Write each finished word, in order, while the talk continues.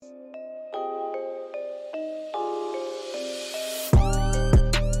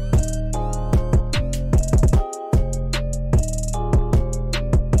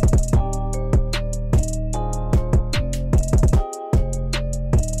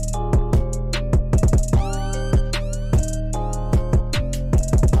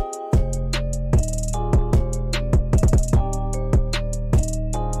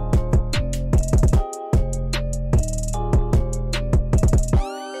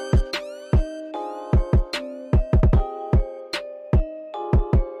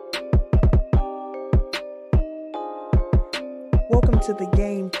to the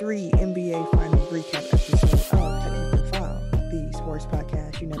Game 3 NBA Finals recap episode of Technical File, the sports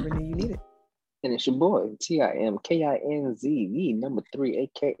podcast you never knew you needed. And it's your boy, TIMKINZ, the number 3,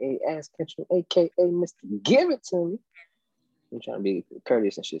 a.k.a. Ass Catcher, a.k.a. Mr. Give It To Me. I'm trying to be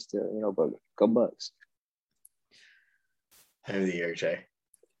courteous and shit still, but go Bucks. I'm the RJ.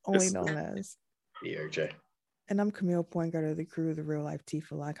 Only known as the RJ. And I'm Camille, point guard of the crew, the real life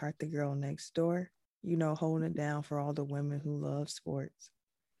Tifa Lockhart, the girl next door. Holding it down for all the women who love sports.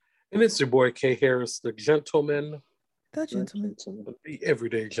 And it's your boy, K. Harris, the gentleman. The gentleman. The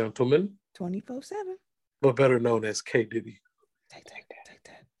everyday gentleman. 24/7. But better known as K. Diddy. Take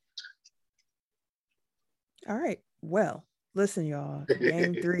that. All right. Well, listen, y'all.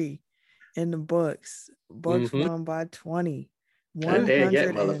 Game 3 in the books. Bucks won by 20.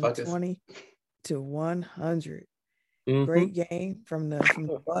 120 to 100. Great game from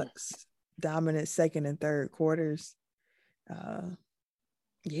the Bucks. Dominant second and third quarters.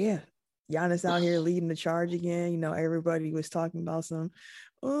 Giannis out here leading the charge again. Everybody was talking about when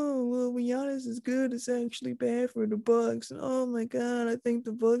Giannis is good, it's actually bad for the Bucks. And oh my God, I think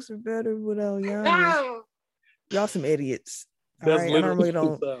the Bucks are better without Giannis. Y'all some idiots. All right? I normally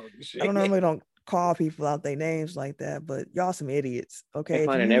don't call people out their names like that, but y'all some idiots. Okay. They're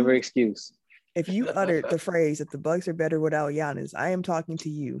finding every excuse. If you uttered the phrase that the Bucks are better without Giannis, I am talking to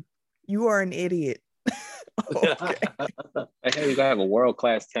you. You are an idiot. Okay. Hey, you gotta have a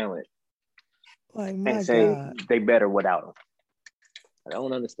world-class talent. Like, my and say God. They better without him. I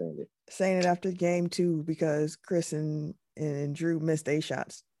don't understand it. Saying it after game 2 because Chris and Drew missed their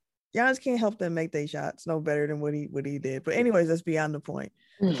shots. Giannis can't help them make their shots no better than what he did. But anyways, that's beyond the point.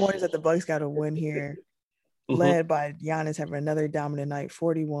 The point is that the Bucks got to win here, led by Giannis having another dominant night,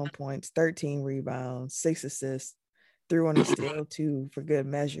 41 points, 13 rebounds, 6 assists, threw on a steal 2 for good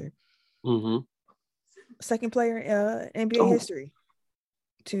measure. Second player in NBA history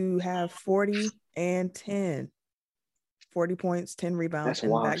to have 40 and 10. 40 points, 10 rebounds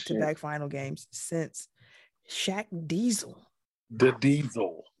in back-to-back final games since Shaq Diesel. The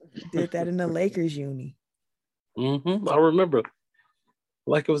Diesel. Did that in the Lakers uni. I remember.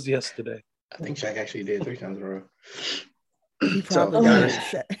 Like it was yesterday. I think Shaq actually did 3 times in a row. He probably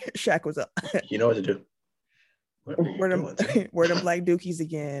Shaq was up. You know what to do. We're them black dookies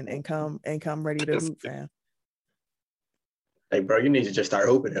again and come ready to hoop, fam. Hey, bro, you need to just start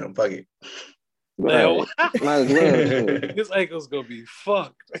hooping at him. Fuck it. Right. Might as well. His ankle's gonna be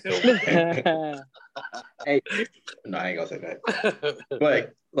fucked. Hey. No, I ain't gonna say that.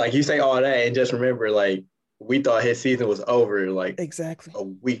 But like you say all that and just remember, like we thought his season was over like exactly a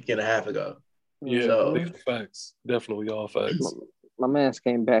week and a half ago. Yeah, so, facts. Definitely all facts. My man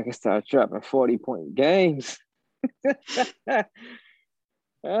came back and started dropping 40-point games. Back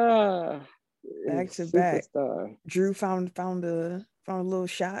to back. Drew found a little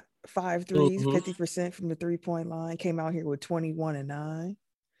shot, 5 threes, 50% from the 3-point line. Came out here with 21 and 9.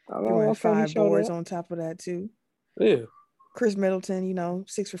 Doing 5 boards on top of that too. Yeah. Chris Middleton,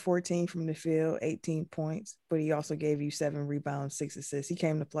 6 for 14 from the field, 18 points, but he also gave you 7 rebounds, 6 assists. He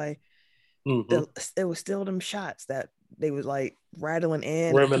came to play. It was still them shots that they was like rattling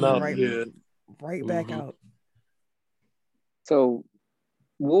in, right back out. So,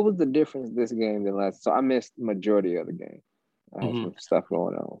 what was the difference this game than last? So I missed the majority of the game. I had some stuff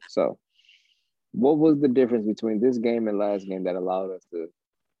going on. So, what was the difference between this game and last game that allowed us to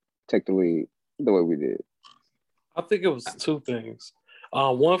take the lead the way we did? I think it was 2 things.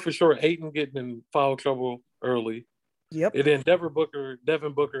 One for sure, Ayton getting in foul trouble early. Yep. And then Devin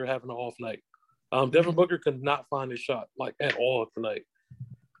Booker having an off night. Devin Booker could not find his shot like at all tonight.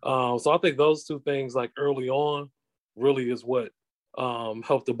 So I think those 2 things like early on really is what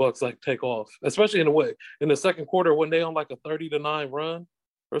helped the Bucks like take off, especially in the second quarter when they on like a 30-9 run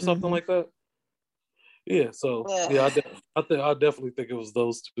or something like that. Yeah. So yeah, I definitely think it was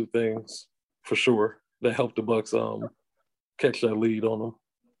those 2 things for sure that helped the Bucks catch that lead on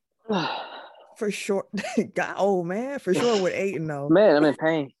them. For sure. God, man, for sure with Ayton though. Man, I'm in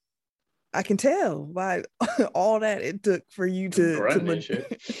pain. I can tell by all that it took for you to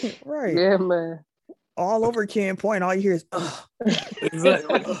right. Yeah, man. All over Ken Point, all you hear is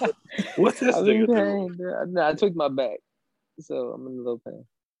exactly. What's this thing doing? I took my back, so I'm in a little pain.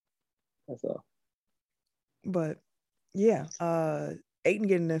 That's all. But yeah, Ayton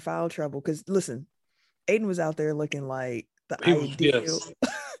getting in foul trouble because listen, Ayton was out there looking like the ideal. Yes.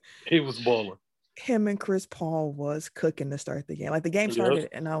 He was balling. Him and Chris Paul was cooking to start the game. Like the game started,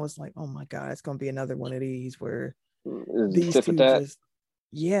 and I was like, "Oh my God, it's gonna be another one of these where these two just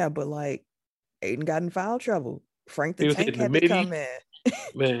but like Ayton got in foul trouble. Frank the Tank had to come in.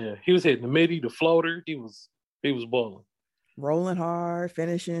 Man, he was hitting the midi, the floater. He was balling. rolling hard,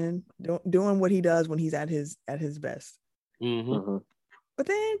 finishing, doing what he does when he's at his best. Mm-hmm. But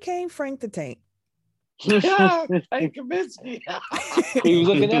then came Frank the Tank. Frank Kaminsky. He was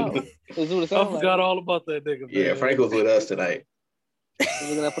looking out. I forgot all about that nigga. Yeah, Frank was with us tonight. He was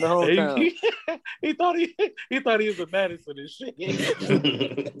looking out for the hometown. He thought he was a Madison and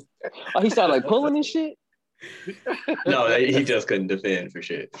shit. Oh, he started like pulling and shit. No, he just couldn't defend for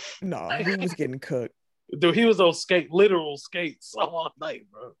shit. No, he was getting cooked. Dude, he was on literal skates all night,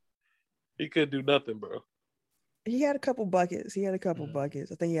 bro. He couldn't do nothing, bro. He had a couple buckets. I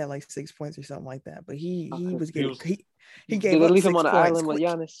think he had like 6 points or something like that. But he was getting he gave Did they up leave 6 him on the points island with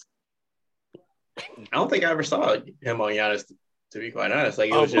Giannis? I don't think I ever saw him on Giannis. To be quite honest,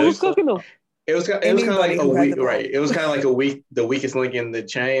 like who's cooking him? It was kind of like a week, right? It was kind of like the weakest link in the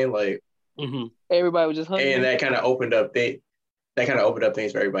chain, like everybody was just hungry, and that kind of opened up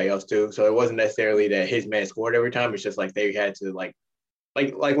things for everybody else too. So it wasn't necessarily that his man scored every time. It's just like they had to like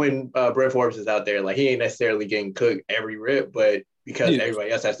when Brent Forbes is out there, like he ain't necessarily getting cooked every rip, but because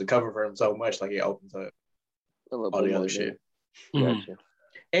everybody else has to cover for him so much, like it opens up all the other shit. Gotcha.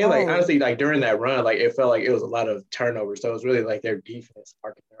 And like honestly, like during that run, like it felt like it was a lot of turnovers. So it was really like their defense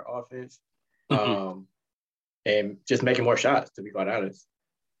sparking their offense, and just making more shots. To be quite honest.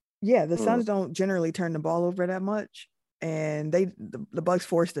 Yeah, the Suns don't generally turn the ball over that much, and the Bucks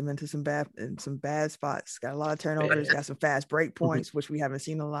forced them into some bad spots. Got a lot of turnovers. Got some fast break points, which we haven't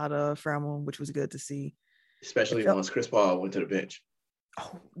seen a lot of from them, which was good to see. Especially once Chris Paul went to the bench.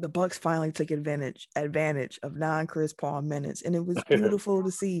 Oh, the Bucks finally took advantage of non-Chris Paul minutes, and it was beautiful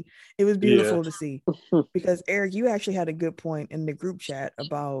to see. It was beautiful to see because Eric, you actually had a good point in the group chat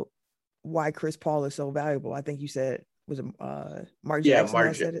about why Chris Paul is so valuable. I think you said was it Mark Jackson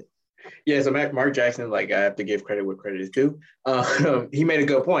that said it. Yeah, so Mark Jackson, like I have to give credit where credit is due. He made a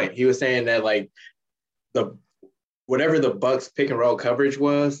good point. He was saying that like whatever the Bucks pick and roll coverage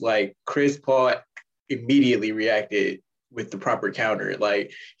was, like Chris Paul immediately reacted with the proper counter.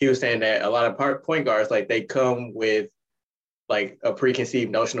 Like he was saying that a lot of point guards, like they come with like a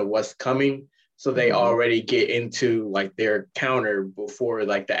preconceived notion of what's coming. So they already get into like their counter before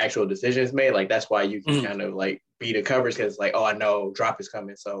like the actual decision is made. Like that's why you can kind of like beat a coverage because it's like, oh, I know drop is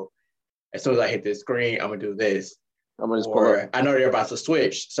coming. So as soon as I hit this screen, I'm gonna do this. I'm gonna just pull up. I know they're about to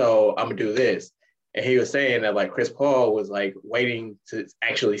switch, so I'm gonna do this. And he was saying that like Chris Paul was like waiting to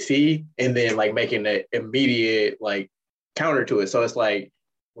actually see and then like making the immediate like counter to it. So it's like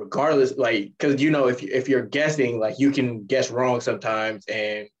regardless, like because if you're guessing, like you can guess wrong sometimes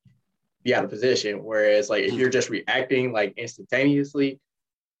and be out of position. Whereas like if you're just reacting like instantaneously,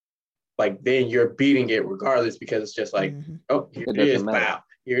 like then you're beating it regardless because it's just like, oh, here it is, bow.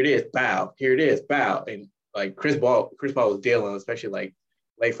 Here it is, bow. Here it is, bow. And like Chris Paul was dealing, especially like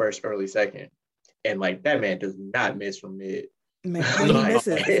late first, early second. And like that man does not miss from mid. Man, when he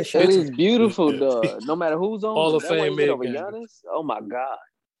misses, it is beautiful, though. No matter who's on, all the same mid over Giannis. Oh my god!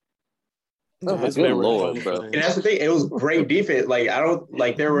 Oh, good lord, bro. And that's the thing. It was great defense. Like I don't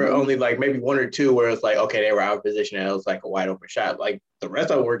like there were only like maybe one or two where it's like okay they were out of position and it was like a wide open shot. Like the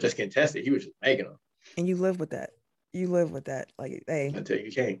rest of them were just contested. He was just making them. And you live with that. Like hey, until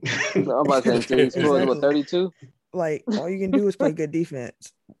you can't. I'm about to say he scores what 32. Like all you can do is play good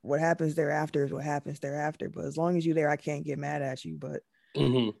defense. What happens thereafter is what happens thereafter. But as long as you're there, I can't get mad at you. But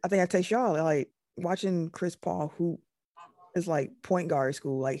I think I text y'all like watching Chris Paul, who is like point guard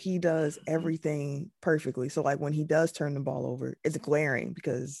school. Like he does everything perfectly. So like when he does turn the ball over, it's glaring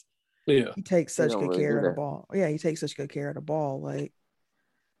because he takes such good care of the ball. Yeah, he takes such good care of the ball. Like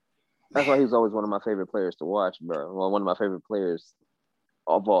that's why he's always one of my favorite players to watch, bro. Well, one of my favorite players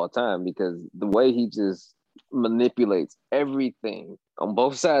of all time because the way he just manipulates everything on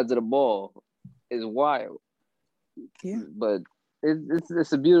both sides of the ball is wild. Yeah, but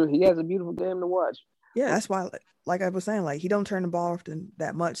it's a beautiful. He has a beautiful game to watch. Yeah, that's why. Like I was saying, like he don't turn the ball often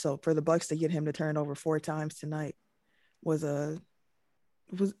that much. So for the Bucks to get him to turn it over 4 times tonight was it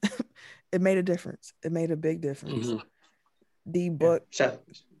made a difference. It made a big difference. The Book.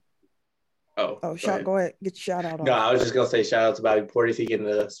 Go ahead. Get your shout out. No, I was just gonna say shout out to Bobby Portis. He getting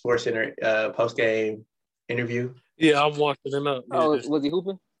the Sports Center post game interview. Yeah, I'm watching him up. Oh, was he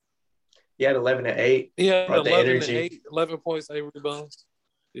hooping? He had 11 and 8. Yeah, 11 and 8, 11 points, 8 rebounds.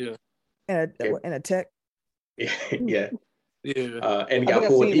 Yeah. And a tech. Yeah. Yeah. And got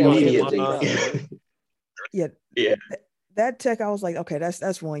pulled immediately. Yeah. That tech, I was like, okay,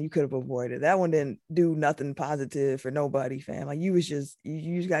 that's one you could have avoided. That one didn't do nothing positive for nobody, fam. Like you just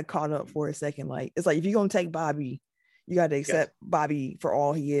got caught up for a second. Like it's like if you're gonna take Bobby, you got to accept Bobby for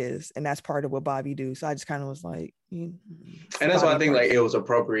all he is, and that's part of what Bobby do. So I just kind of was like, and that's why I think like it was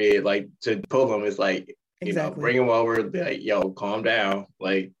appropriate, like to pull him is like Exactly. bring him over, be like, yo, calm down.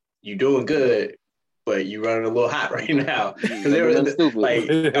 Like, you doing good, but you running a little hot right now. Because there was like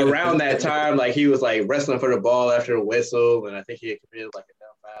around that time, like he was like wrestling for the ball after a whistle, and I think he had committed like a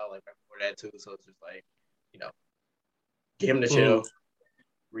down foul like right before that too. So it's just like, get him to chill,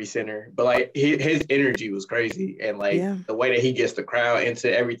 recenter. But like his energy was crazy, and like the way that he gets the crowd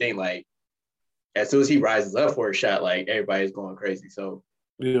into everything, like as soon as he rises up for a shot, like everybody's going crazy. So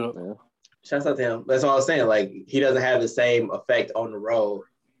shouts out to him. That's all I was saying. Like he doesn't have the same effect on the road.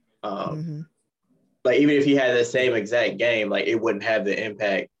 Like even if he had the same exact game, like it wouldn't have the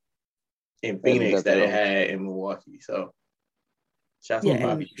impact in Phoenix that it had in Milwaukee. So shout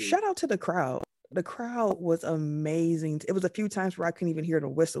out to the crowd. The crowd was amazing. It was a few times where I couldn't even hear the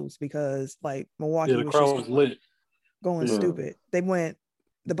whistles because like Milwaukee the crowd was lit, going stupid. The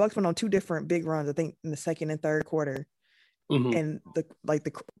Bucks went on 2 different big runs, I think, in the second and third quarter, and the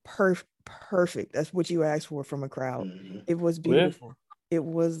perfect. That's what you asked for from a crowd. It was beautiful. It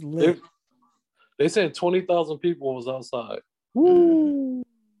was lit. They said 20,000 people was outside. Woo!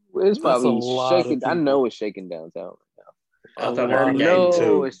 It's probably shaking. I know it's shaking downtown right now. I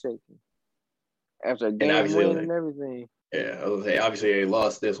know it's shaking. After a game win and everything. Yeah, I was say obviously they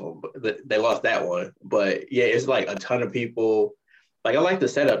lost this one, but they lost that one. But yeah, it's like a ton of people. Like I like the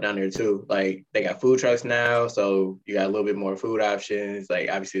setup down there too. Like they got food trucks now, so you got a little bit more food options. Like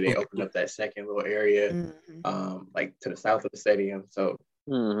obviously they opened up that second little area, like to the south of the stadium. So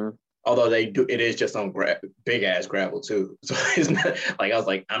although it is just on big ass gravel too. So it's not like I was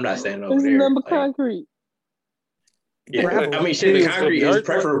like, I'm not standing over there. It's concrete. Yeah, gravel. I mean, the concrete is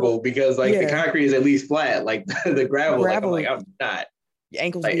preferable because like the concrete is at least flat. Like the gravel, like I'm like, I'm not. Your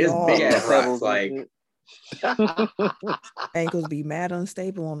ankles like be it's big ass rocks. Like ankles be mad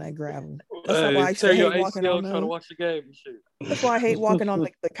unstable on that gravel. That's why I hate walking on trying to watch the game and shit. That's why I hate walking on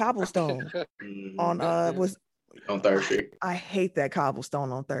the cobblestone on on Third Street. I hate that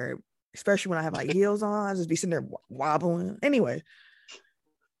cobblestone on Third, especially when I have like heels on. I just be sitting there wobbling. Anyway.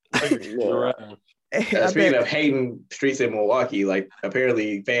 Speaking of hating streets in Milwaukee, like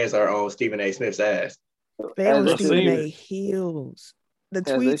apparently fans are on Stephen A. Smith's ass. They on Stephen A. heels. The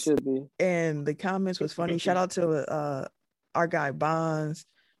tweets and the comments was funny. Shout out to our guy Bonds,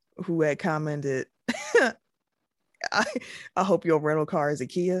 who had commented, I hope your rental car is a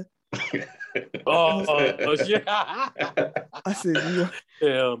Kia. Yeah. I said,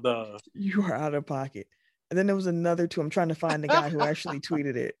 hell no. You are out of pocket. And then there was another two. I'm trying to find the guy who actually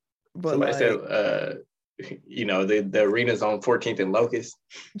tweeted it. But somebody said, the arena's on 14th and Locust.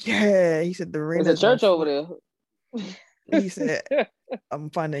 Yeah, he said the arena's There's a church over there. He said, I'm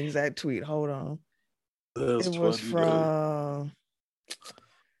finding the exact tweet. Hold on. It was from,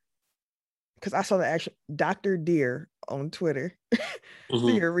 because I saw the actual Dr. Deer on Twitter.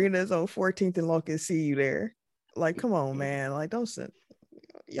 The arena's on 14th and Locust. See you there. Like, come on, man. Like, don't send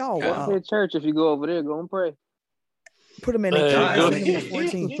y'all. Wow. Go to church. If you go over there, go and pray. Put them in the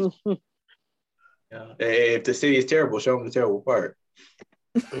 14th. If the city is terrible, show him the terrible part.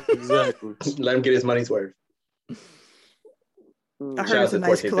 Exactly. Let him get his money's worth. I heard it's a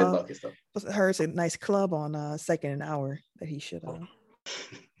nice club. I heard it's a nice club on Second and Hour that he should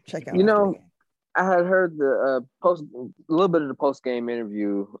check out. You know, I had heard the a little bit of the post game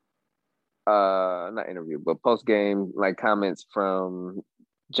interview, not interview, but post game like comments from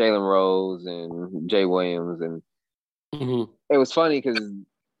Jalen Rose and Jay Williams, and it was funny because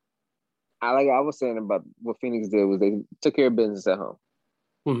I was saying about what Phoenix did was they took care of business at home.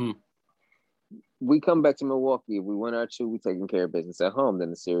 We come back to Milwaukee, we win our 2, we taking care of business at home. Then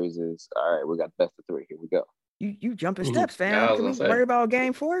the series is all right. We got best of 3. Here we go. You jumping steps, fam. Can we worry about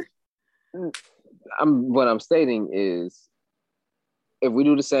game 4? What I'm stating is, if we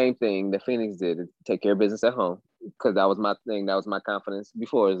do the same thing that Phoenix did, take care of business at home, because that was my thing. That was my confidence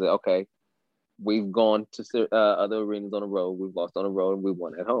before. Is that okay? We've gone to other arenas on the road. We've lost on the road, and we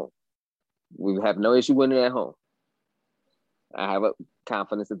won at home. We have no issue winning at home. I have a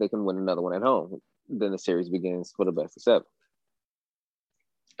confidence that they can win another one at home. Then the series begins for the best of 7.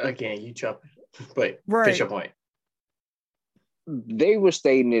 Again, you jumping, but finish your point. They were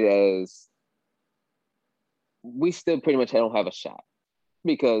stating it as we still pretty much don't have a shot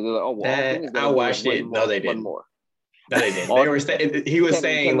because I watched it. No, they didn't. No, they didn't. They were he was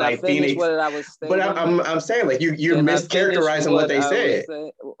saying like Phoenix. But I'm saying like you're mischaracterizing what they said.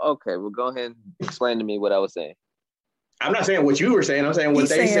 Okay, well go ahead and explain to me what I was saying. I'm not saying what you were saying. I'm saying what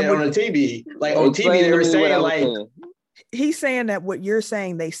they said on the TV. Like on TV, they were saying like. He's saying that what you're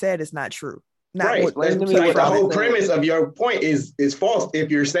saying they said is not true. Not right. What, like the whole premise of your point is false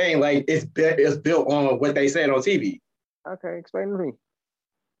if you're saying like it's built on what they said on TV. Okay, explain to me.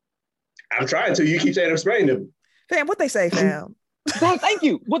 I'm trying to. You keep saying I'm spraying them. Fam, what they say, fam? Thank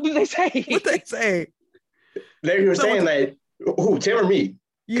you. What did they say? What they say? They were saying that, who, Tim or me?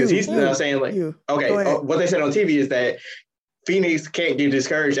 Because he's now saying like, okay, what they said on TV is that Phoenix can't get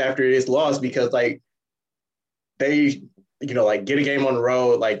discouraged after this loss because like they, like get a game on the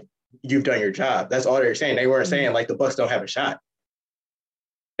road, like you've done your job. That's all they're saying. They weren't saying like the Bucks don't have a shot.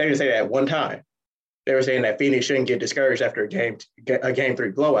 They didn't say that one time. They were saying that Phoenix shouldn't get discouraged after a game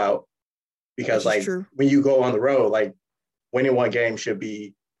 3 blowout because like when you go on the road, like winning one game should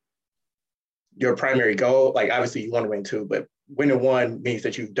be your primary goal. Like obviously you want to win 2, but winning 1 means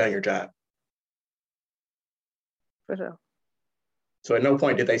that you've done your job. For sure. So at no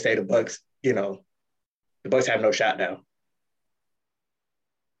point did they say the Bucks, the Bucks have no shot now.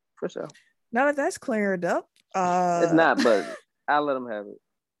 For sure. Now that that's cleared up. It's not, but I'll let them have it.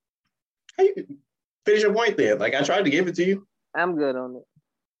 How you finish your point then? Like I tried to give it to you. I'm good on it.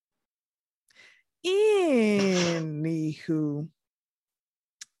 Anywho.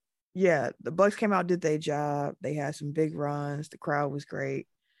 Yeah, the Bucks came out, did their job. They had some big runs. The crowd was great.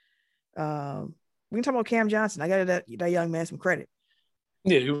 We can talk about Cam Johnson. I got that young man some credit.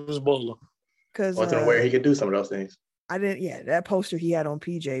 Yeah, he was balling. Because I wasn't aware he could do some of those things. I didn't. Yeah, that poster he had on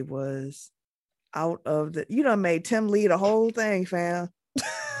PJ was out of the. You done made Tim lead the whole thing, fam.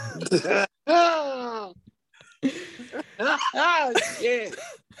 Shit.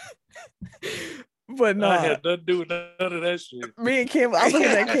 But no, I had nothing to do with none of that shit. Me and Kim, I was looking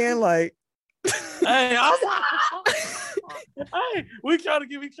at Kim like, hey, hey, we trying to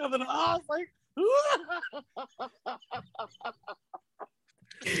give each other the eyes, like.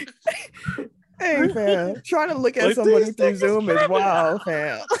 Hey, fam, trying to look at somebody through Zoom is wild,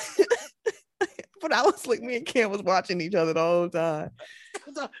 fam. But I was like, me and Kim was watching each other the whole time.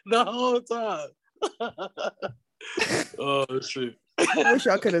 The whole time. Oh shit! I wish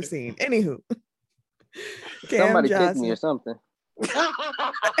y'all could have seen. Anywho, Cam somebody Johnson. Kicked me or something.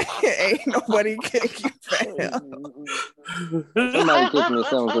 Ain't nobody kick you, fam. Somebody kicked me or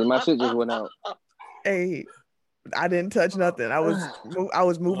something because my shit just went out. Hey, I didn't touch nothing. I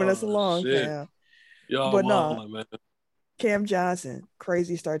was moving us along, fam. But no, man. Cam Johnson,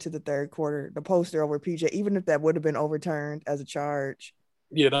 crazy start to the third quarter. The poster over PJ, even if that would have been overturned as a charge.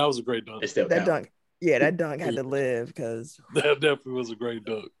 Yeah, that was a great dunk. That dunk had to live because that definitely was a great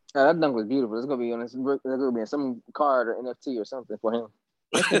dunk. That dunk was beautiful. It's gonna be on some card or NFT or something for him.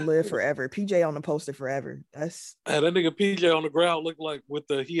 It's gonna live forever. PJ on the poster forever. That's that nigga PJ on the ground looked like with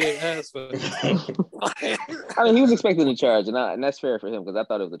the he ain't ass for. I mean, he was expecting a charge, and that's fair for him because I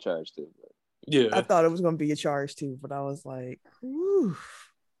thought it was a charge too. But. Yeah, I thought it was gonna be a charge too, but I was like, "Ooh."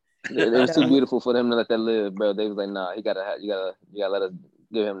 It was too beautiful for them to let that live, bro. They was like, "Nah, you gotta let us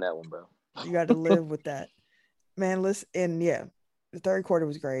give him that one, bro." You got to live with that, man. Listen, and yeah, the third quarter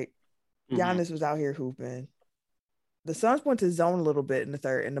was great. Giannis was out here hooping. The Suns went to zone a little bit in the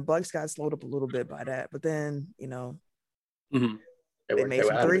third, and the Bucks got slowed up a little bit by that. But then, they made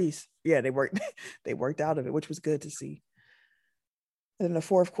some threes. Yeah, they worked out of it, which was good to see. And in the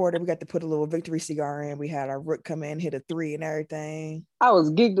fourth quarter, we got to put a little victory cigar in. We had our rook come in, hit a 3 and everything. I was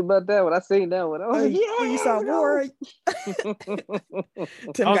geeked about that when I seen that one. I was like, yeah, you saw more.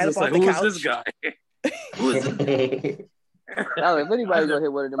 Tim got up off the couch. Who's this guy? Now, if anybody's gonna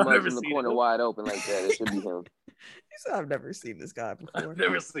hit one of them mugs in the corner wide open like that, it should be him. You said I've never seen this guy before. I've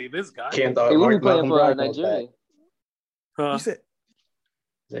never seen this guy. Can't thought we be playing for Nigeria. You said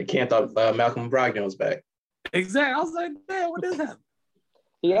can't thought Malcolm Brogdon was back. Exactly. I was like, damn, what is that?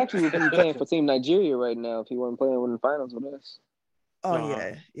 He actually would be playing for Team Nigeria right now if he wasn't playing in the finals with us. Oh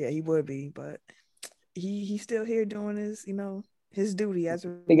yeah, he would be, but he's still here doing his his duty as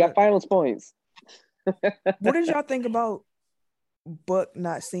a. He got finals points. What did y'all think about Book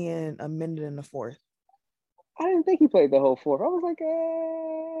not seeing a minute in the fourth? I didn't think he played the whole fourth. I was like,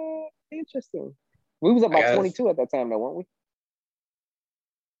 interesting. We was up by 22 at that time, though, weren't we?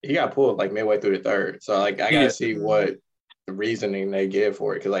 He got pulled like midway through the third, so like I gotta see what the reasoning they give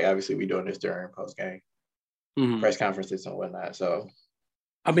for it, because like obviously we doing this during post game press conferences and whatnot. So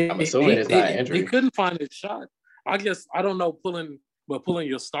I mean, I'm assuming it's not injury. He couldn't find his shot. I guess I don't know pulling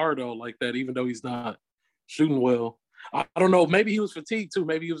your star though like that, even though he's not shooting well. I don't know. Maybe he was fatigued too.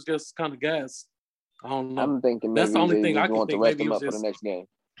 Maybe he was just kind of gassed. I don't know. I'm thinking maybe that's the only thing I can want think. To rest maybe him up just, for the next game.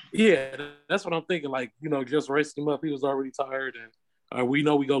 Yeah, that's what I'm thinking. Like just resting him up. He was already tired, and we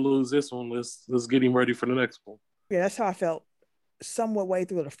know we gonna lose this one. Let's get him ready for the next one. Yeah, that's how I felt. Somewhat way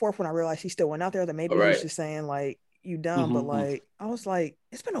through the fourth when I realized he still went out there. That maybe he was just saying like you dumb, but like I was like,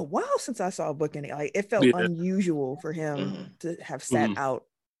 it's been a while since I saw a Book in it. Like it felt unusual for him to have sat out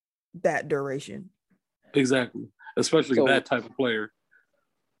that duration. Exactly, especially that type of player.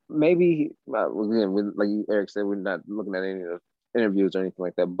 maybe again, like Eric said, we're not looking at any of the interviews or anything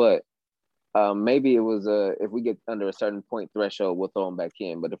like that. But maybe it was if we get under a certain point threshold, we'll throw him back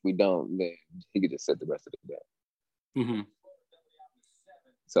in. But if we don't, then he could just sit the rest of the game. Mm-hmm.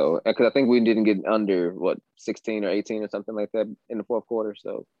 So, because I think we didn't get under 16 or 18 or something like that in the fourth quarter.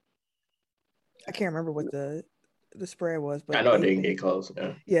 So I can't remember what the spread was, but I know it didn't get close.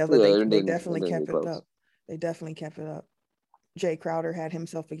 Yeah, but Yeah, they it definitely didn't kept get it close. up. They definitely kept it up. Jay Crowder had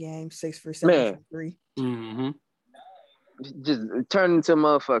himself a game, 6 for 7 Man. from 3. Mm-hmm. Just turn into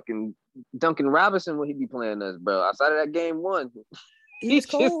motherfucking Duncan Robinson when he be playing us, bro. Outside of that game 1. He was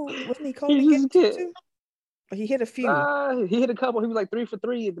cold. Wasn't he cold in game 2 too? But he hit a few. He hit a couple. He was like 3 for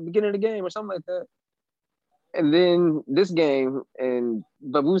 3 at the beginning of the game or something like that. And then this game,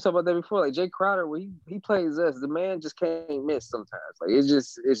 but we were talking about that before. Like Jay Crowder, when he plays us, the man just can't miss sometimes. Like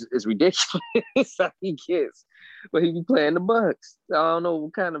it's ridiculous how he gets. But he be playing the Bucks. I don't know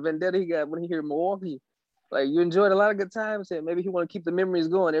what kind of vendetta he got when he hear Milwaukee. Like you enjoyed a lot of good times here. Maybe he want to keep the memories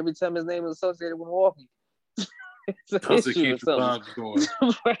going every time his name is associated with Milwaukee. Because it keeps the vibes going.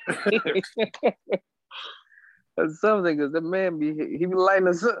 That's something, because the man he be lighting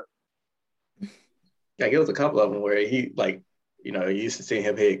us up. Like it was a couple of them where he you used to see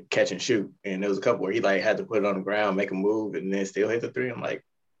him hit catch and shoot, and there was a couple where he had to put it on the ground, make a move, and then still hit the 3. I'm like,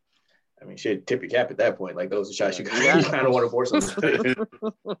 I mean, shit, tip your cap at that point. Like those are shots you kind of want to force him to.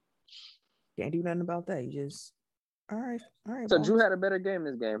 Can't do nothing about that. You just all right. So boss. Drew had a better game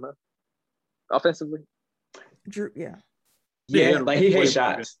this game, huh? Offensively. Drew, yeah. Yeah, like he hit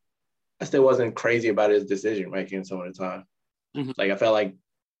shots. I still wasn't crazy about his decision making some of the time. Mm-hmm. Like I felt like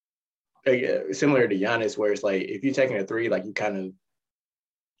similar to Giannis, where it's like if you're taking a 3, like you kind of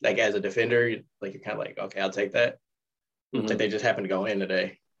like as a defender, like you're kind of like, okay, I'll take that. Mm-hmm. Like they just happened to go in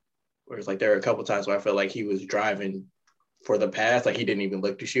today. Whereas like there are a couple times where I felt like he was driving for the pass, like he didn't even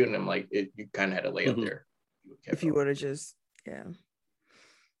look to shoot, and I'm like, you kind of had to lay up there. If you would have just, yeah.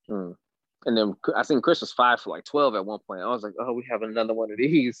 And then I think Chris was 5 for like 12 at one point. I was like, oh, we have another one of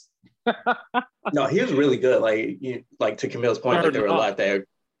these. No, he was really good. Like to Camille's point, like there were a lot that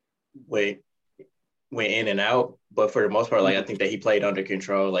went in and out, but for the most part, like I think that he played under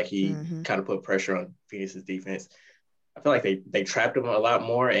control. Like he kind of put pressure on Phoenix's defense. I feel like they trapped him a lot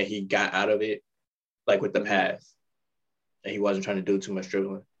more, and he got out of it, like with the pass, and he wasn't trying to do too much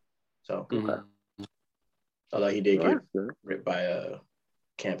dribbling. So, although he did get ripped by a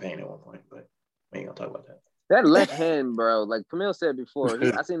campaign at one point, but we ain't gonna talk about that. That left hand, bro, like Camille said before,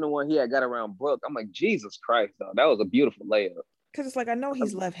 I seen the one he had got around Brooke. I'm like, Jesus Christ, though. That was a beautiful layup. Because it's like, I know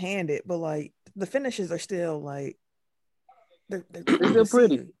he's left-handed, but like the finishes are still like they're still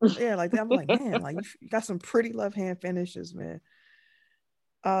pretty. Yeah, like I'm like, man, like you got some pretty left-hand finishes, man.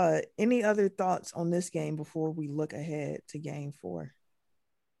 Any other thoughts on this game before we look ahead to game 4?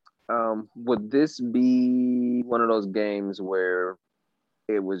 Would this be one of those games where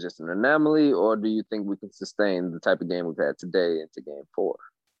it was just an anomaly, or do you think we can sustain the type of game we've had today into game 4?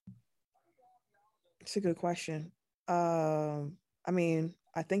 It's a good question. I mean,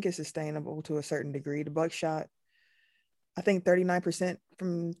 I think it's sustainable to a certain degree. The Bucks shot, I think 39%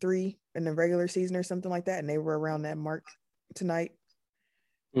 from 3 in the regular season or something like that, and they were around that mark tonight.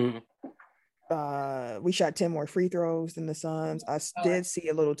 We shot 10 more free throws than the Suns. I did see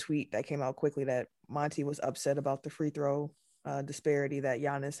a little tweet that came out quickly that Monty was upset about the free throw disparity, that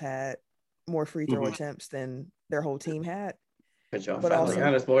Giannis had more free throw attempts than their whole team had. But also,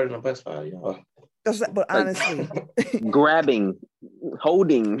 Giannis more than the best 5, y'all. But honestly, grabbing,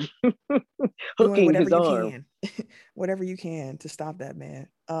 holding, hooking his arm, whatever you can to stop that man.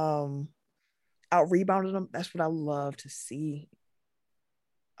 Out rebounded him. That's what I love to see.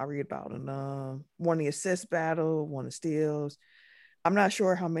 I rebounded won the assist battle, won the steals. I'm not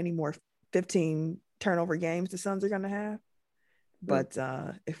sure how many more 15 turnover games the Suns are going to have, but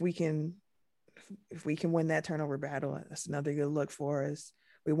if we can win that turnover battle, that's another good look for us.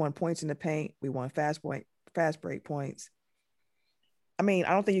 We won points in the paint. We won fast break points. I mean,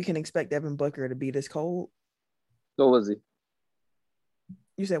 I don't think you can expect Devin Booker to be this cold. What was he?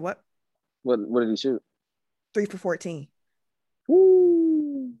 You said what? What did he shoot? 3 for 14.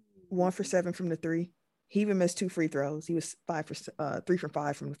 Woo. 1 for 7 from the 3. He even missed 2 free throws. He was 3 for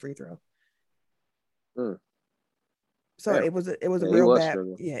 5 from the free throw. So it was a real bad.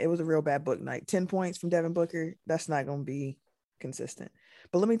 Yeah, it was a real bad book night. 10 points from Devin Booker. That's not going to be consistent.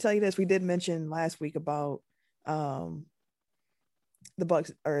 But let me tell you this: we did mention last week about the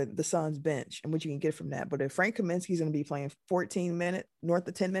Bucks or the Suns bench and what you can get from that. But if Frank Kaminsky's going to be playing 14 minutes, north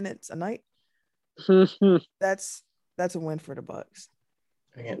of 10 minutes a night, that's a win for the Bucks.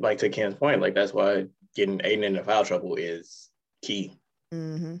 Again, like to Ken's point, like that's why getting Aiden into foul trouble is key.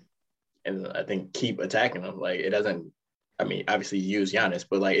 Mm-hmm. And I think keep attacking them. Like, it doesn't, I mean, obviously use Giannis,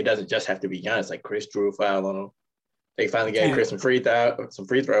 but like, it doesn't just have to be Giannis. Like, Chris drew a foul on him. They finally gave Chris some free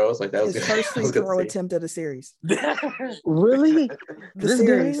throws. Like, that was his good. first free throw attempt of the series. Really?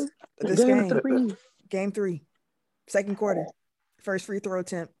 Game 3, second quarter, first free throw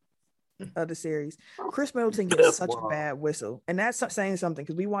attempt of the series. Chris Middleton gets such a bad whistle, and that's saying something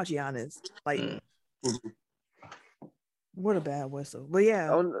because we watch Giannis. Like, what a bad whistle. But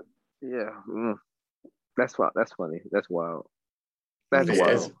yeah, that's wild. That's funny. That's wild. As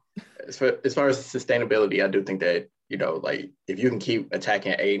far as sustainability, I do think that, you know, like, if you can keep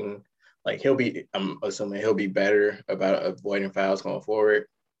attacking Ayton, like, I'm assuming he'll be better about avoiding fouls going forward.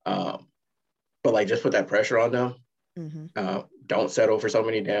 But like, just put that pressure on them. Mm-hmm. Don't settle for so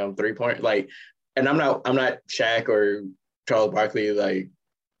many damn 3-point. Like, and I'm not Shaq or Charles Barkley, like,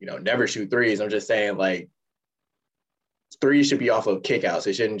 you know, never shoot threes. I'm just saying, like, threes should be off of kickouts.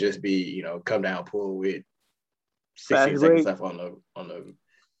 It shouldn't just be, you know, come down pull with 16 seconds left on the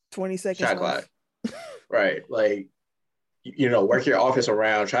 20 seconds shot clock. Right. Like, you know, work your offense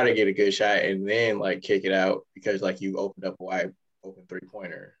around, try to get a good shot, and then like kick it out because like you opened up a wide open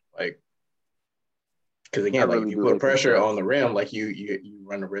 3-pointer. Like, because again, like, if you put pressure on the rim, like you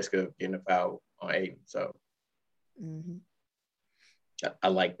run the risk of getting a foul on Ayton. So I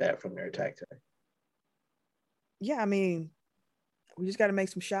like that from their attack today. Yeah, I mean, we just got to make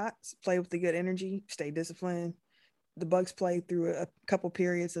some shots, play with the good energy, stay disciplined. The Bucks played through a couple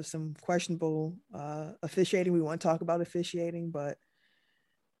periods of some questionable officiating. We want to talk about officiating, but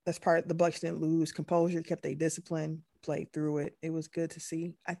that's part. The Bucks didn't lose composure, kept their discipline, played through it. It was good to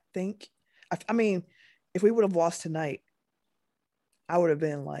see. I think. I mean, if we would have lost tonight, I would have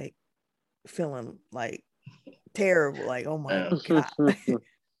been like feeling like terrible. Like, oh my God.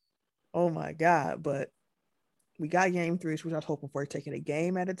 Oh my God. But we got game 3, which I was hoping for, taking a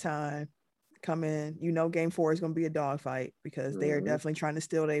game at a time. Come in, you know, game 4 is going to be a dogfight because they are definitely trying to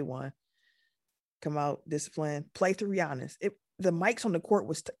steal day 1. Come out, discipline, play through Giannis. The mics on the court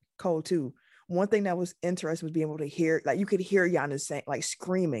was cold too. One thing that was interesting was being able to hear, like, you could hear Giannis saying, like,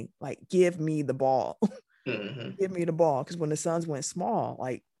 screaming, like, give me the ball. Give me the ball. Because when the Suns went small,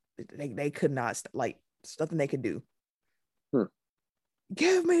 like, they could not, like, there's nothing they could do.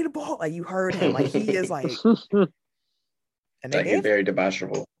 Give me the ball. Like, you heard him. Like, he is like, and like, he's very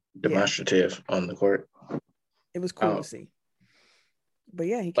demonstrative on the court. It was cool to see. But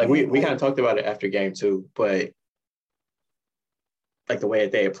yeah, he like we kind of talked about it after game 2, but like the way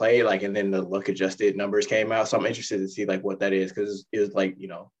that they had played, like, and then the look adjusted numbers came out. So I'm interested to see like what that is, because it was like, you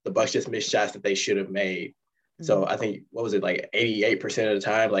know, the Bucks just missed shots that they should have made. So I think, what was it, like 88% of the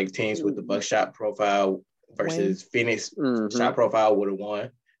time, like teams with the Bucks shot profile versus Phoenix shot profile would have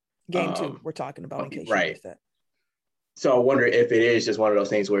won. Game 2, we're talking about, in case you missed that. So I wonder if it is just one of those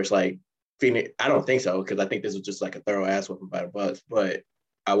things where it's like Phoenix. I don't think so, because I think this was just like a thorough ass whooping by the Bucks. But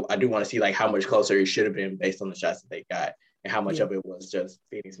I do want to see like how much closer it should have been based on the shots that they got, and how much of it was just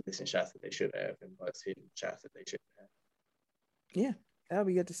Phoenix missing shots that they should have and Bucks hitting shots that they shouldn't have. Yeah, that'll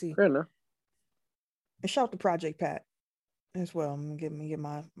be good to see. Fair enough. And shout out to Project Pat as well. I'm gonna get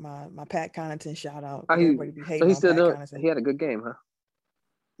my Pat Connaughton shout out. Everybody be hating on Pat Connaughton. He had a good game, huh?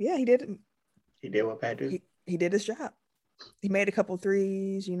 Yeah, he did. He did what Pat did. He did his job. He made a couple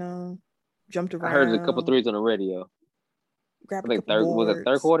threes, you know, jumped around. I heard a couple threes on the radio. Grabbed I think was it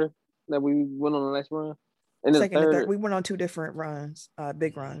third quarter that we went on the next run? And the third, we went on 2 different runs,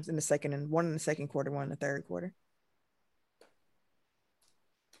 big runs in the second, and one in the second quarter, one in the third quarter.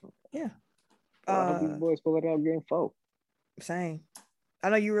 Yeah. I hope these boys pull it out game 4. Same. I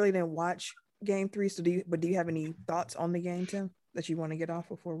know you really didn't watch game 3, so do you have any thoughts on the game, Tim, that you want to get off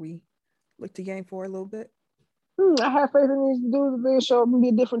before we look to game 4 a little bit? I have faith in these dudes. They show up and be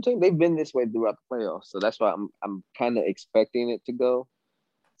a different team. They've been this way throughout the playoffs, so that's why I'm kind of expecting it to go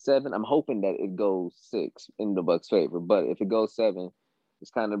 7. I'm hoping that it goes 6 in the Bucks' favor, but if it goes 7, it's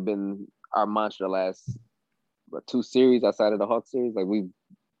kind of been our mantra the last 2 series outside of the Hawks series. Like, we've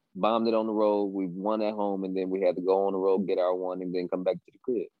bombed it on the road, we've won at home, and then we had to go on the road, get our one, and then come back to the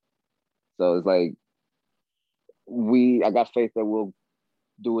crib. So it's like I got faith that we'll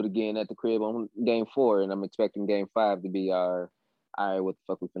do it again at the crib on game 4, and I'm expecting game 5 to be our, all right, what the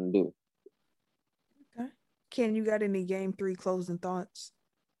fuck we finna do. Okay. Ken, you got any game 3 closing thoughts?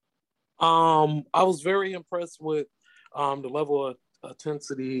 I was very impressed with the level of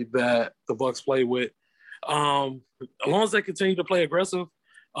intensity that the Bucks play with. As long as they continue to play aggressive,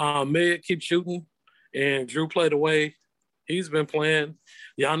 Mid keep shooting, and Drew played away. He's been playing.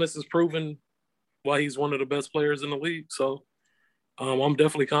 Giannis has proven why he's one of the best players in the league. So I'm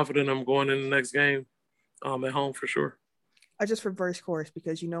definitely confident I'm going in the next game at home for sure. I just reverse course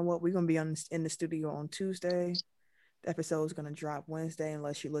because you know what? We're gonna be in the studio on Tuesday. The episode is gonna drop Wednesday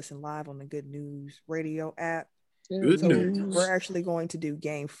unless you listen live on the Good News Radio app. Good news. We're actually going to do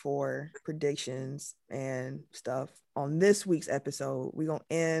game 4 predictions and stuff on this week's episode. We're gonna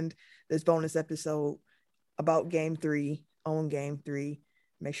end this bonus episode about game 3 on game 3.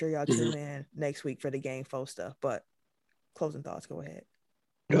 Make sure y'all tune in next week for the game 4 stuff. But closing thoughts, go ahead.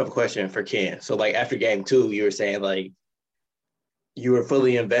 I have a question for Ken. So like after game 2, you were saying like you were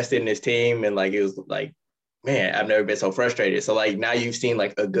fully invested in this team and like it was like, man, I've never been so frustrated. So like now you've seen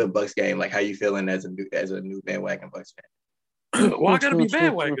like a good Bucks game. Like how you feeling as a new bandwagon Bucks fan? Why I gotta be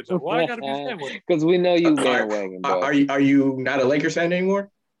bandwagon though? Why I gotta be bandwagon? Because we know you bandwagon. Are you not a Lakers fan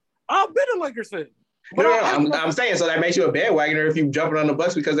anymore? I've been a Lakers fan. No, I'm saying so that makes you a bandwagoner if you jumping on the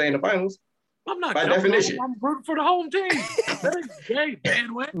Bucks because they in the finals. I'm not by definition. I'm rooting for the home team. That ain't gay,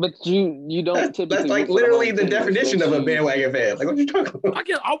 bandwagon. But you don't typically. That's like literally the definition of a bandwagon fan. Like what you talking about?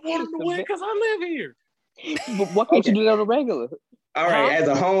 I want them to win because I live here. But why can't you do that on a regular? All right, as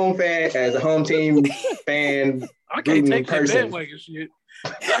a home fan, as a home team fan, I can't take that bandwagon shit.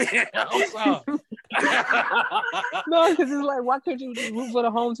 I'm sorry. No, because it's like, why can't you root for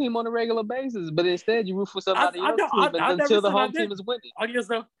the home team on a regular basis? But instead, you root for somebody else until the home team is winning. I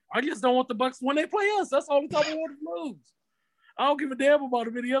just don't want the Bucks when they play us. That's the only time I want to lose. I don't give a damn about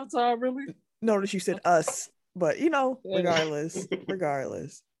them any other time, really. Notice you said us, but regardless.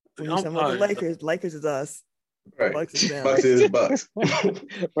 When you said the Lakers is us. Right. Bucks is them. Bucks is Bucks.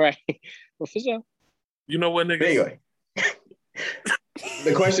 Right. Well, for sure. You know what, nigga? Anyway.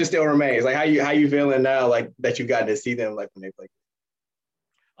 The question still remains. Like how you feeling now, like that you got to see them like when they play?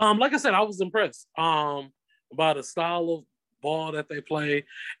 Like I said, I was impressed by the style of ball that they play.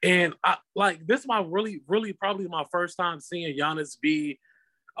 And I like this is my really probably my first time seeing Giannis be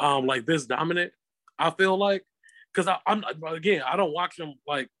like this dominant. I feel like because I'm again, I don't watch him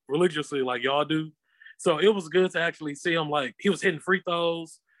like religiously like y'all do. So it was good to actually see him like he was hitting free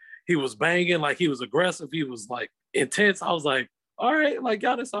throws, he was banging, like he was aggressive, he was like intense. I was like, all right, like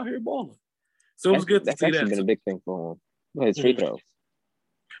Giannis out here balling. So it was good to see that. That's actually been a big thing for him. His free throws.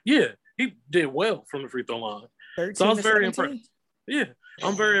 Yeah, he did well from the free throw line. So I was very impressed. Yeah,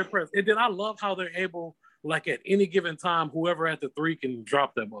 I'm very impressed. And then I love how they're able, like at any given time, whoever at the 3 can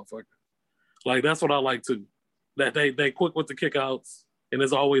drop that motherfucker. Like that's what I like too. That they quick with the kickouts, and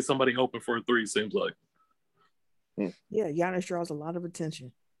there's always somebody open for a 3. Seems like. Yeah, Giannis draws a lot of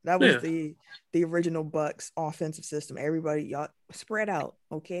attention. That was the original Bucks offensive system. Everybody, y'all spread out,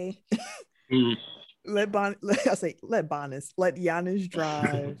 okay? Let Giannis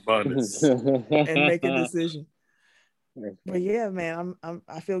drive and make a decision. But yeah, man,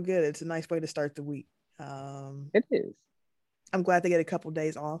 I feel good. It's a nice way to start the week. It is. I'm glad they get a couple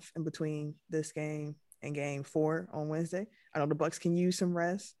days off in between this game and game 4 on Wednesday. I know the Bucks can use some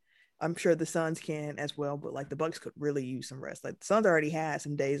rest. I'm sure the Suns can as well, but like the Bucks could really use some rest. Like the Suns already had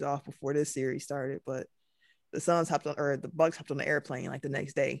some days off before this series started, but the Bucks hopped on the airplane like the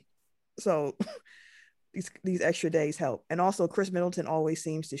next day. So these extra days help. And also Chris Middleton always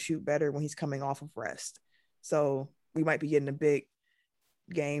seems to shoot better when he's coming off of rest. So we might be getting a big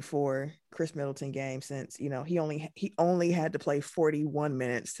game for Chris Middleton game since, he only had to play 41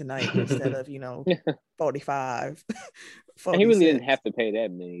 minutes tonight instead of, 45. And he really didn't have to pay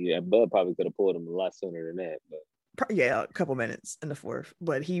that many. Bud probably could have pulled him a lot sooner than that. But yeah, a couple minutes in the 4th.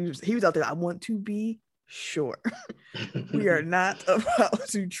 But he was out there. I want to be sure. We are not about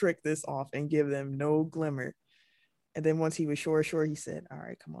to trick this off and give them no glimmer. And then once he was sure, he said, all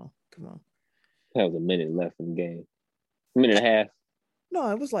right, come on. That was a minute left in the game. A minute and a half. No,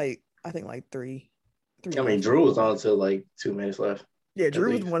 it was I think 3. I mean, Drew was on until 2 minutes left. Yeah,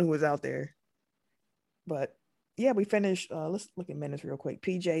 Drew was the one who was out there. But yeah, we finished. Let's look at minutes real quick.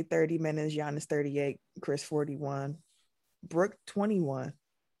 PJ 30 minutes, Giannis 38, Chris 41, Brook 21,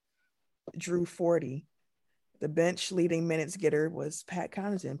 Drew 40. The bench leading minutes getter was Pat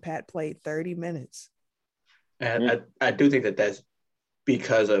Connaughton. Pat played 30 minutes. And I do think that's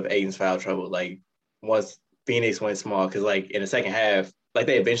because of Ayton's foul trouble. Like once Phoenix went small, because in the second half,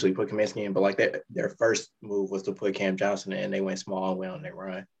 they eventually put Kaminsky in, but their first move was to put Cam Johnson in. They went small and went on their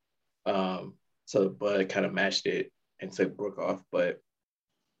run. So Bud kind of matched it and took Brook off. But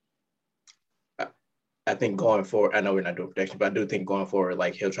I think going forward, I know we're not doing protection, but I do think going forward,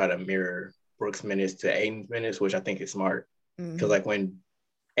 he'll try to mirror Brook's minutes to Ayton's minutes, which I think is smart. Because when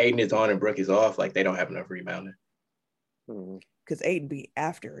Ayton is on and Brook is off, they don't have enough rebounding. Because Ayton be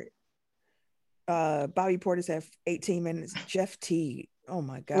after it. Bobby Portis had 18 minutes. Jeff Teague. Oh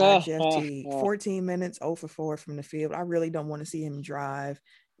my God, Jeff Teague. 14 minutes, 0 for 4 from the field. I really don't want to see him drive.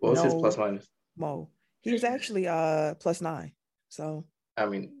 What was his plus minus? He was actually +9. So I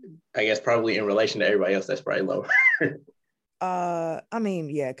mean, I guess probably in relation to everybody else, that's probably lower. I mean,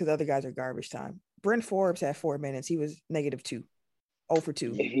 yeah, because other guys are garbage time. Brent Forbes had 4 minutes. He was -2, 0 for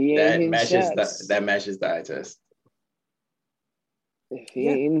 2. If he ain't That hitting matches shots, that matches the eye test. if he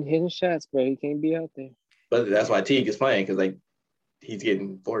ain't hitting shots, bro, he can't be out there. But that's why Teague is playing, because like he's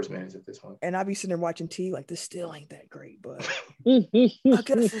getting force minutes at this point. And I'll be sitting there watching T like this still ain't that great, but I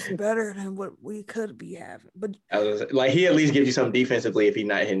guess it's better than what we could be having. But like he at least gives you some defensively if he's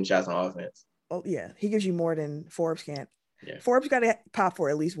not hitting shots on offense. oh yeah, he gives you more than Forbes can. Yeah. Forbes got to pop for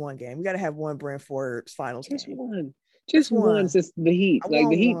at least one game. We got to have one Brent Forbes finals Just game. one. Just one since the Heat. Like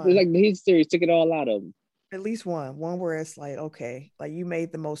the Heat, like the Heat series took it all out of him. At least one where it's like, okay, like you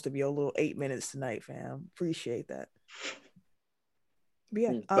made the most of your little 8 minutes tonight, fam. Appreciate that. But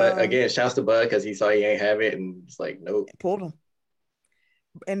yeah. But again, shouts to Bud because he saw he ain't have it and it's like, nope. Pulled him.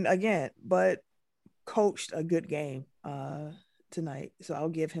 And again, but coached a good game tonight. So I'll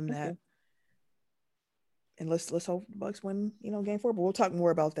give him that. And let's hope the Bucks win, game 4. But we'll talk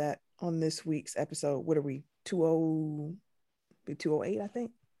more about that on this week's episode. What are we? 208, I think,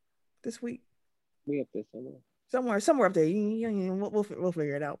 this week. We up there somewhere up there. We'll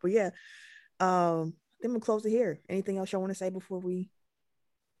figure it out. But yeah, then we'll close it here. Anything else y'all want to say before we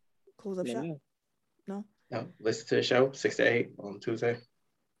close up shop? No. Listen to the show 6 to 8 on Tuesday.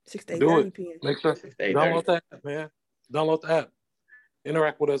 6 to 8:30 p.m. Make sure download the app, man. Download the app.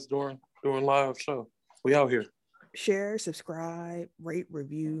 Interact with us during live show. We out here. Share, subscribe, rate,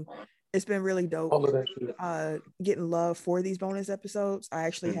 review. It's been really dope. All of that shit. Getting love for these bonus episodes. I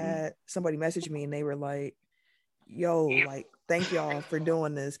actually had somebody message me and they were like, yo, like, thank y'all for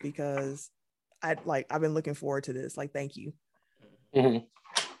doing this because I've been looking forward to this. Like, thank you. Mm-hmm.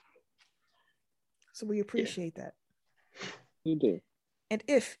 So we appreciate that. You do. And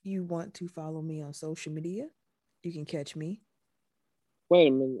if you want to follow me on social media, you can catch me. Wait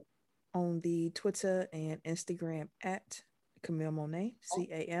a minute. On the Twitter and Instagram at Camille Monet,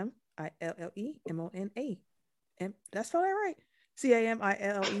 CAMILLEMONA. And that's spelled that right.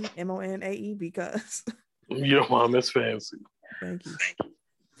 CAMILLEMONAE because your mom is fancy. Thank you.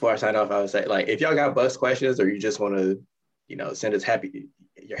 Before I sign off, I would say, like, if y'all got Bucks questions or you just want to, send us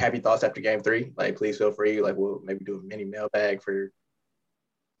your happy thoughts after game 3, like, please feel free. Like, we'll maybe do a mini mailbag for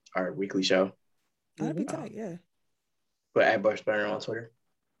our weekly show. That'd be tight, yeah. But at Bucks Burner on Twitter.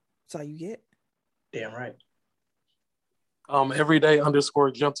 That's all you get. Damn right.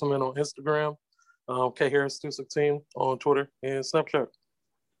 Everyday_gentleman on Instagram. K Harris 216 on Twitter and Snapchat.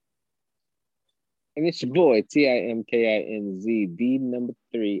 And it's your boy TIMKINZ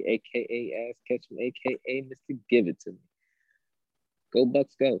D3, aka Ass Catchman, aka Mr. Give It To Me. Go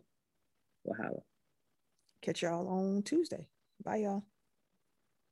Bucks, go. We'll holla. Catch y'all on Tuesday. Bye, y'all.